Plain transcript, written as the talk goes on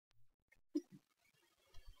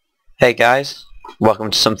Hey guys, welcome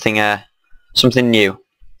to something new.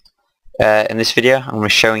 In this video, I'm going to be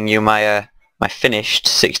showing you my finished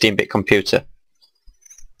 16-bit computer.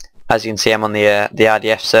 As you can see, I'm on the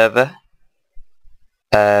RDF server,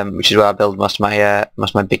 which is where I build most of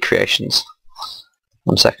my big creations.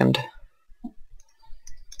 One second.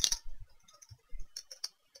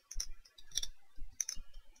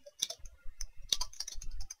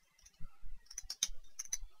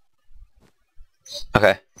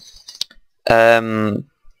 Okay.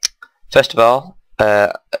 First of all,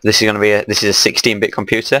 this is a 16-bit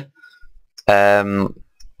computer. These are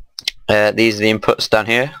the inputs down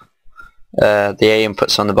here. The A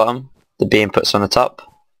inputs on the bottom, the B inputs on the top.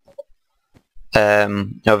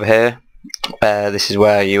 Over here, this is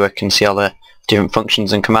where you can see all the different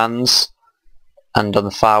functions and commands. And on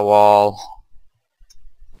the far wall,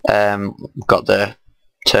 we've got the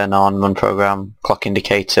turn on, run program, clock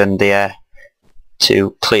indicator, and the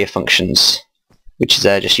two clear functions, which is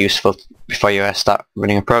just useful before you start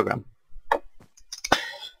running a program.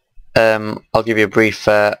 I'll give you a brief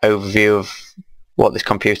overview of what this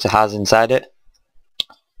computer has inside it.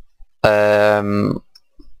 It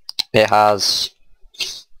has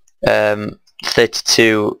two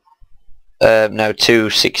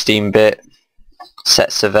 16-bit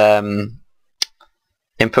sets of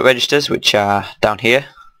input registers, which are down here.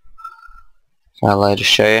 I'll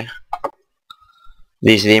just show you.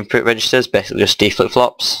 These are the input registers, basically just D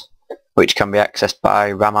flip-flops, which can be accessed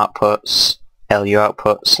by RAM outputs, LU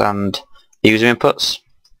outputs, and user inputs.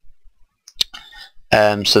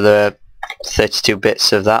 So there are 32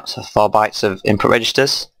 bits of that, so 4 bytes of input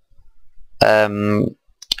registers. From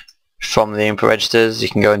the input registers, you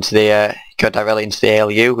can go into go directly into the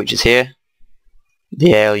ALU, which is here.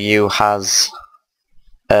 The ALU has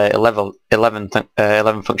 11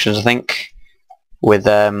 functions, I think, with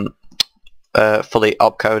fully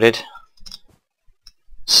opcoded.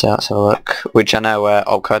 So let's have a look. Which I know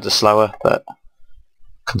opcodes are slower, but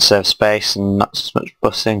conserve space and not so much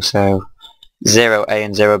busing. So 0A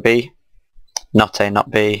and 0B, not A,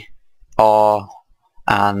 not B, OR,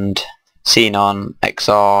 and C non,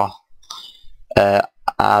 XOR,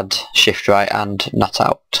 add, shift right, and not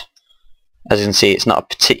out. As you can see, it's not a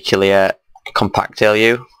particularly compact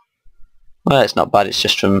ALU. Well, it's not bad. It's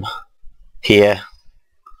just from here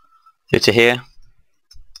through to here,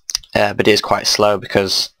 but it is quite slow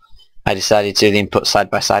because I decided to do the inputs side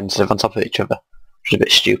by side instead of on top of each other, which is a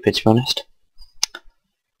bit stupid, to be honest.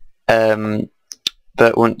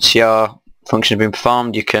 But once your function has been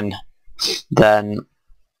performed, you can then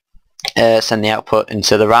send the output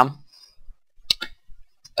into the RAM,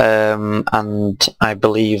 and I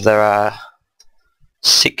believe there are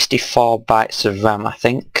 64 bytes of RAM. I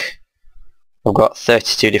think I've got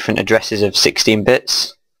 32 different addresses of 16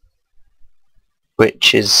 bits,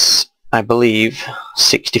 which is, I believe,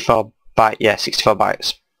 64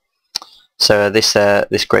 bytes. So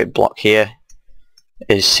this great block here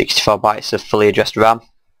is 64 bytes of fully addressed RAM.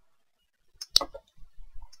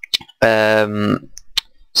 So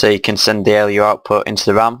you can send the ALU output into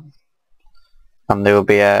the RAM, and there will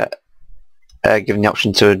be given the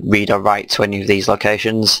option to read or write to any of these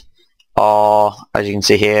locations, or, as you can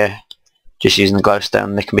see here, just using the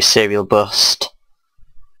glowstone, they can be serial bussed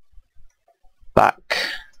back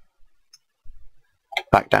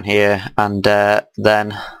down here, and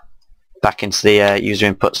then back into the user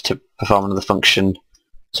inputs to perform another function,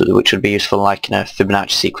 which would be useful like in a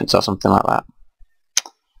Fibonacci sequence or something like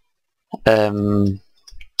that.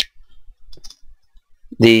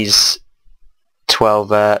 These 12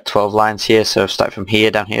 lines here, so start from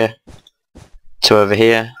here down here to over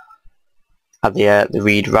here, have the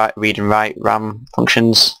read and write RAM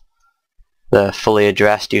functions. They're fully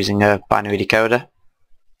addressed using a binary decoder.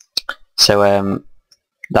 So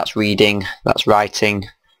that's reading, that's writing,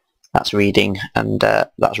 that's reading, and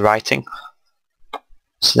that's writing.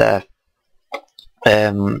 So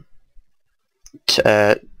they're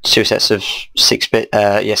two sets of 6-bit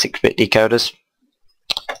decoders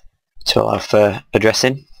to allow for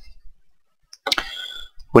addressing.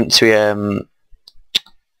 Once it's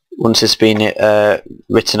been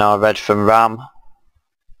written or read from RAM,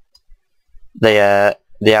 the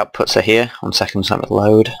outputs are here. One second, let me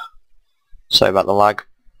load. Sorry about the lag.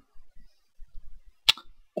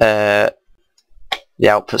 The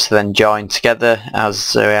outputs are then joined together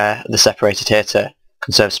as they're separated here to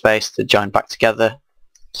conserve space. They're joined back together,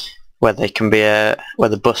 where they can be where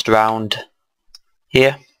they're bussed around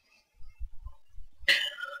here,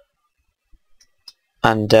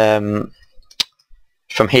 and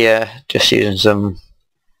from here, just using some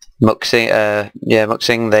muxing,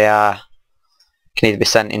 they can either be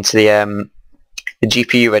sent into the the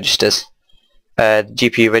GPU registers. The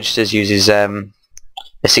GPU registers uses a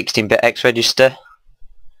 16-bit X register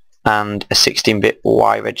and a 16-bit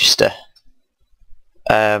Y register.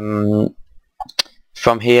 From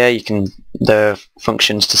here you can the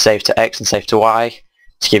functions to save to X and save to Y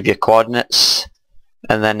to give you coordinates,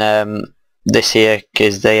 and then this here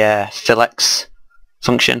is the fill X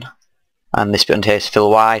function, and this button here is fill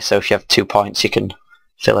Y, so if you have 2 points you can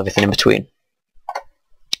fill everything in between.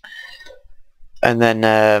 And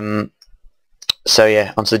then so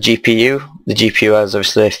yeah, onto the GPU. The GPU has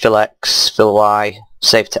obviously fill X, fill Y,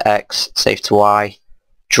 save to X, save to Y,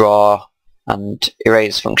 draw and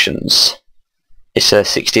erase functions. It's a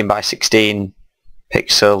 16 by 16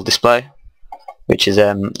 pixel display, which is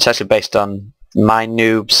it's actually based on my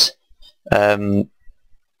noob's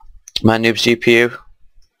GPU,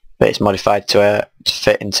 but it's modified to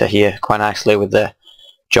fit into here quite nicely with the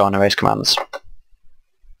draw and erase commands.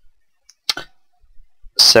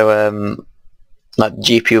 So like the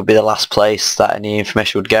GPU would be the last place that any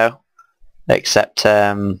information would go, except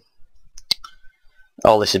all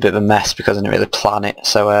this is a bit of a mess because I didn't really plan it,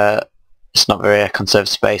 so it's not very conserved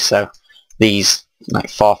space. So these like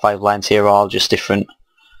 4 or 5 lines here are all just different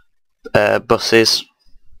buses.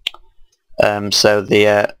 So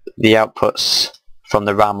the outputs from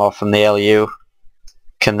the RAM or from the ALU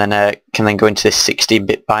can then go into this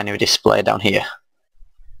 16-bit binary display down here,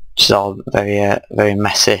 which is all very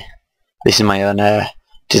messy. This is my own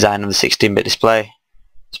design of the 16-bit display.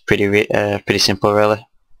 It's pretty simple, really.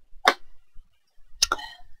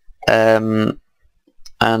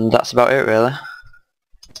 And that's about it, really,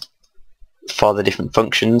 for the different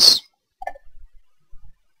functions.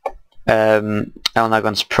 I'll now go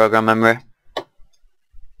into program memory.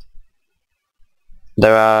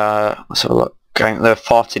 There are, let's have a look. There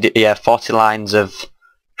are 40 lines of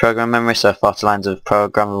program memory, so 40 lines of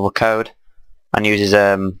programmable code, and uses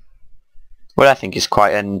what I think is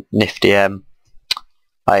quite a nifty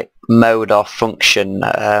like mode or function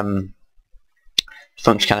kind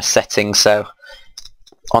of setting. So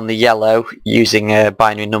on the yellow, using a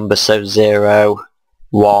binary number, so 0,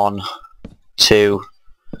 1, 2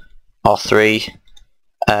 or 3,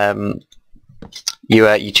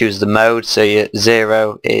 you choose the mode. So your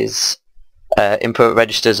 0 is input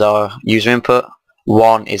registers or user input,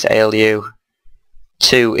 1 is ALU,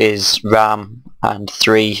 2 is RAM, and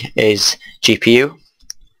 3 is GPU.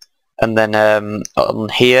 And then on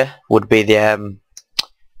here would be the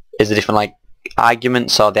different like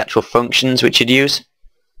arguments or the actual functions which you'd use.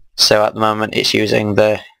 So at the moment it's using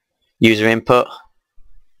the user input,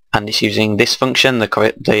 and it's using this function, the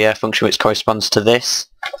function which corresponds to this,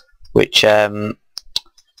 which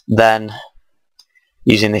then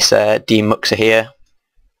using this demuxer here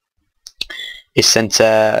is sent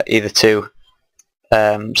either to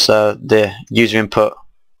so the user input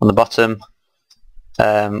on the bottom,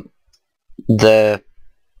 the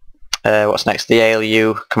what's next, the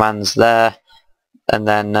ALU commands there, and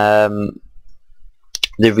then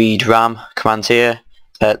the read RAM commands here,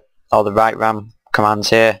 or the write RAM commands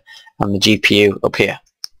here, and the GPU up here.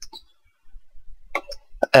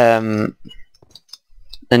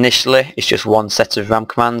 Initially it's just one set of RAM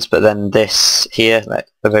commands, but then this here, like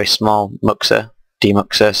a very small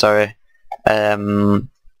demuxer, sorry,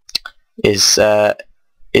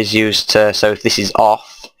 is used to, so if this is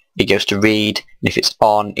off it goes to read, and if it's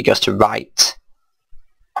on it goes to write.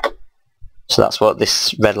 So that's what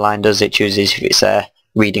this red line does. It chooses if it's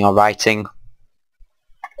reading or writing.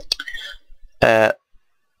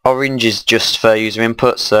 Orange is just for user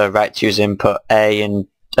input, so write to user input A and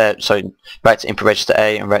write to input register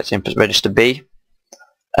A and write to input register B,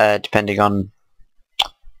 depending on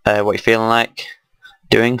what you're feeling like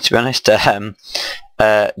doing, to be honest. I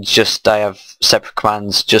have separate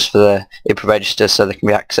commands just for the input register, so they can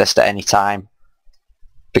be accessed at any time,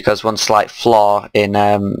 because one slight flaw in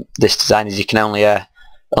this design is you can only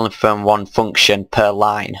perform one function per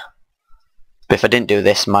line. But if I didn't do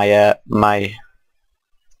this, my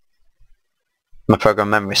program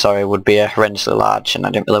memory, sorry, would be horrendously large, and I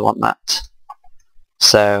didn't really want that.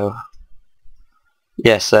 So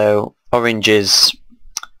yeah, so orange is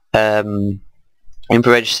input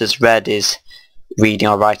registers, red is reading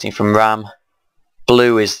or writing from RAM,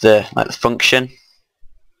 blue is the function,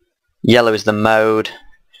 yellow is the mode,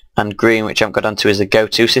 and green, which I haven't got onto, is the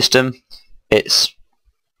GOTO system. It is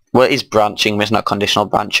branching, but it's not conditional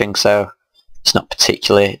branching, so it's not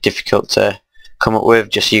particularly difficult to come up with.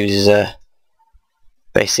 Just uses a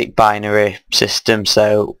basic binary system,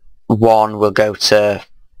 so 1 will go to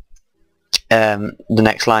the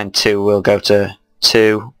next line, 2 will go to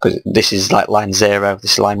 2, because this is like line 0,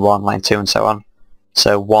 this is line 1, line 2, and so on.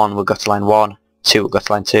 So 1 will go to line 1, 2 will go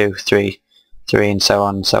to line 2, 3, 3, and so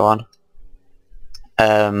on and so on.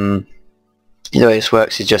 The way this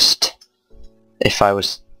works is just if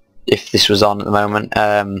this was on at the moment,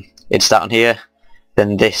 it'd start on here,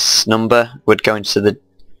 then this number would go into the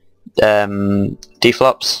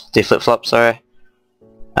D-flip-flops, sorry,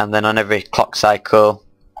 and then on every clock cycle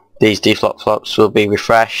these D-flip-flops will be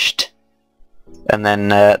refreshed, and then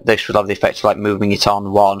this would have the effect of like moving it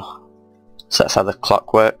on 1. So that's how the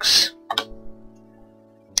clock works.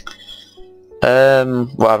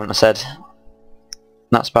 What haven't I said?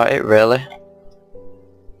 That's about it really.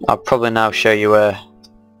 I'll probably now show you I'll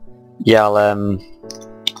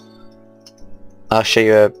show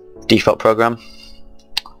you a default program.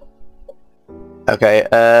 Okay,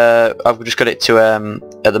 I've just got it to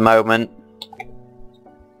at the moment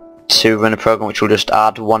to run a program which will just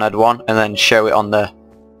add 1 and then show it on the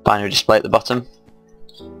binary display at the bottom.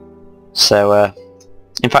 So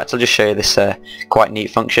in fact I'll just show you this quite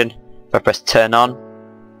neat function. If I press turn on,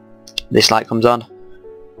 this light comes on,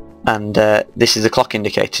 and this is the clock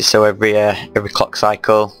indicator, so every clock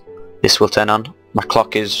cycle this will turn on. My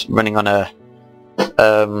clock is running on a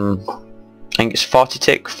I think it's 40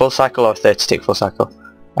 tick full cycle or 30 tick full cycle,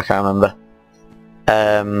 I can't remember.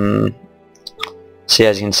 So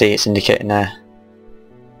as you can see, it's indicating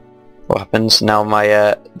what happens. Now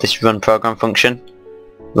my this run program function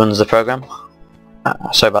runs the program.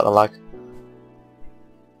 Sorry about the lag.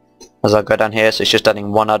 As I go down here, so it's just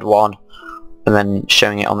adding 1 and then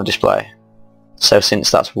showing it on the display. So since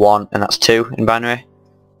that's 1 and that's 2 in binary,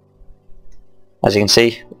 as you can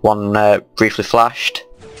see, 1 briefly flashed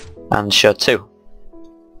and showed 2.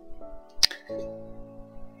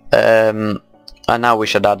 And now we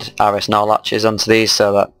should add RS null latches onto these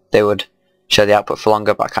so that they would show the output for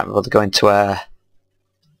longer, but I can't be able to go into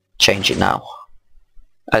change it now.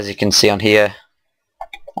 As you can see on here,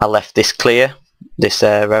 I left this clear, this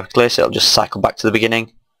row clear, so it'll just cycle back to the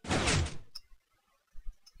beginning.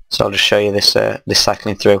 So I'll just show you this this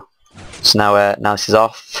cycling through. So now this is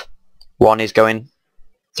off, 1 is going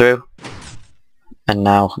through, and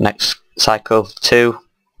now next cycle 2,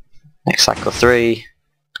 next cycle 3,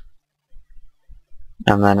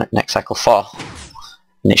 and then next cycle 4,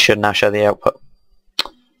 and it should now show the output.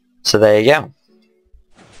 So there you go.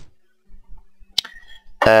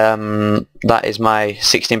 That is my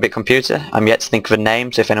 16-bit computer. I'm yet to think of a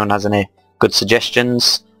name, so if anyone has any good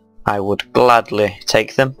suggestions, I would gladly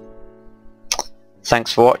take them.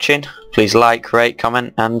 Thanks for watching. Please like, rate,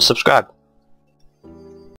 comment and subscribe.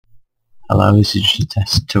 Hello, this is just a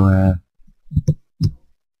test to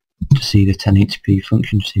see the 1080p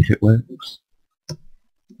function, to see if it works.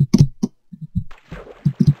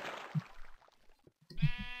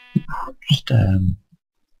 Just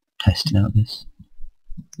testing out this.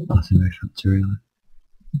 Nothing very fancy really.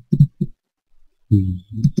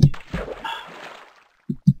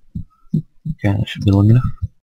 Okay, that should be long enough.